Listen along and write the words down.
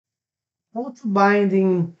how to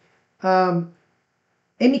binding um,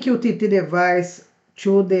 MQTT device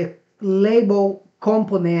to the label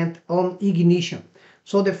component on ignition.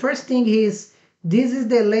 So the first thing is, this is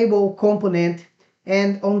the label component,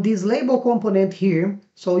 and on this label component here,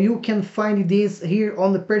 so you can find this here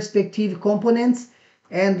on the perspective components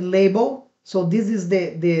and label. So this is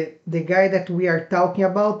the guy that we are talking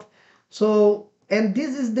about. So, and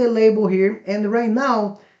this is the label here, and right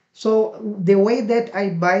now, so the way that I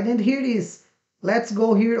bind it here is, let's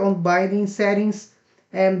go here on binding settings,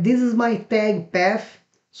 and this is my tag path.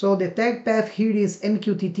 So the tag path here is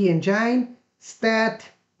MQTT engine, stat,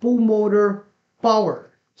 pull motor,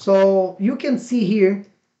 power. So you can see here,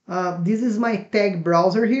 this is my tag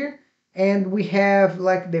browser here, and we have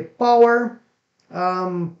like the power,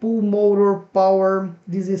 pull motor, power.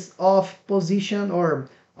 This is off position or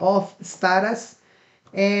off status,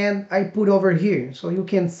 and I put over here. So you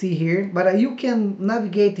can see here, but you can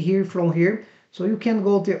navigate here from here. So you can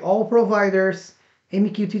go to all providers,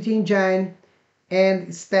 MQTT engine,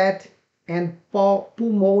 and stat, and pull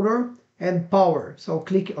motor and power. So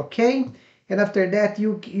click OK. And after that,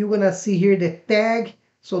 you're gonna see here the tag.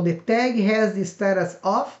 So the tag has the status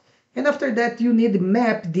off. And after that, you need to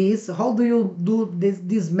map this. How do you do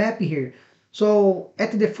this map here? So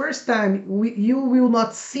at the first time, you will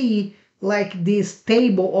not see like this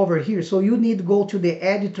table over here. So you need to go to the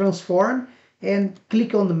add transform and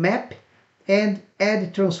click on the map and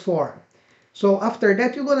add transform. So after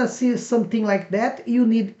that, you're gonna see something like that. You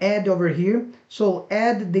need add over here. So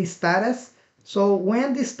add the status. So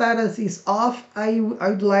when the status is off,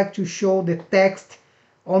 I'd like to show the text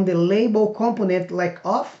on the label component like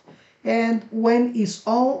off. And when it's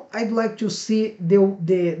on, I'd like to see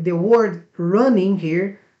the word running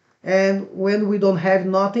here. And when we don't have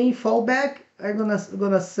nothing, fallback, I'm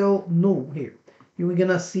gonna show null here. You're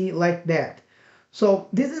gonna see like that. So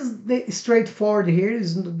this is the straightforward here.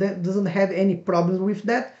 That doesn't have any problems with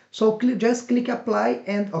that. So just click apply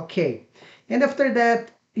and OK. And after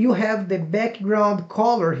that, you have the background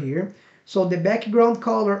color here. So the background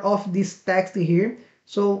color of this text here.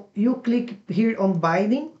 So you click here on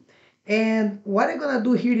binding. And what I'm gonna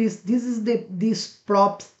do here is, this is this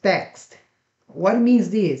props text. What means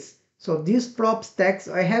this? So this props text,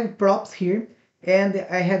 I have props here, and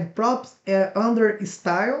I have props under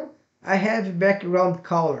style. I have background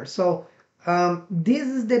color. So this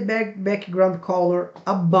is the background color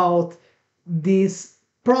about these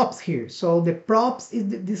props here. So the props is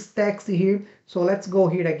this text here. So let's go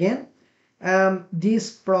here again.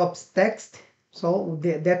 This props text, so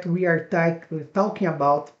that we are talking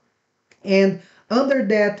about. And under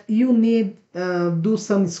that, you need do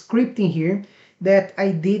some scripting here that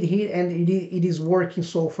I did here, and it is working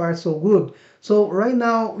so far so good. So right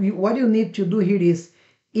now, what you need to do here is,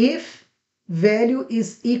 if value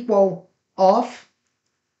is equal of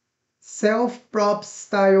self prop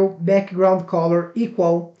style background color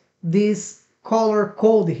equal this color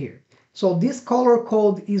code here. So this color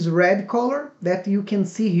code is red color that you can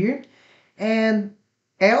see here, and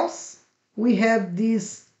else we have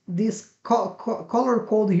this color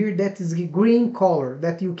code here that is green color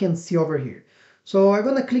that you can see over here. So I'm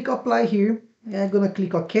gonna click apply here, and I'm gonna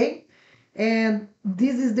click OK, and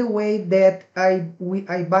this is the way that I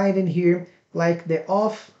bind in here, like the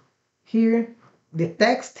off here, the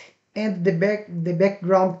text, and the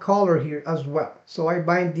background color here as well. So I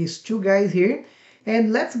bind these two guys here,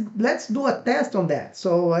 and let's do a test on that.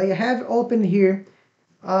 So I have open here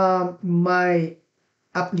my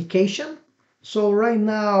application. So right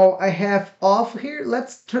now I have off here.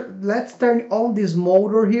 Let's turn on this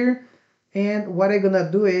motor here, and what I'm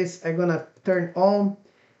gonna do is I'm gonna turn on,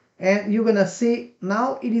 and you're gonna see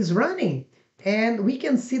now it is running. And we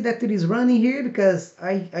can see that it is running here because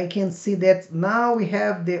I can see that now we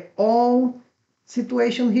have the on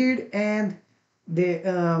situation here, and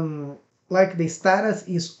the like the status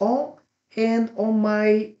is on, and on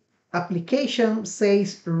my application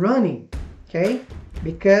says running. Okay,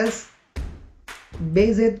 because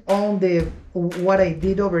based on what I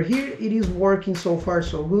did over here, it is working so far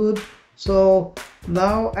so good. So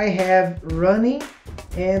now I have running,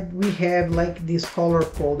 and we have like this color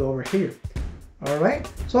code over here. All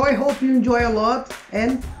right, so I hope you enjoy a lot,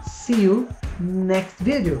 and see you next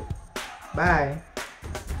video. Bye.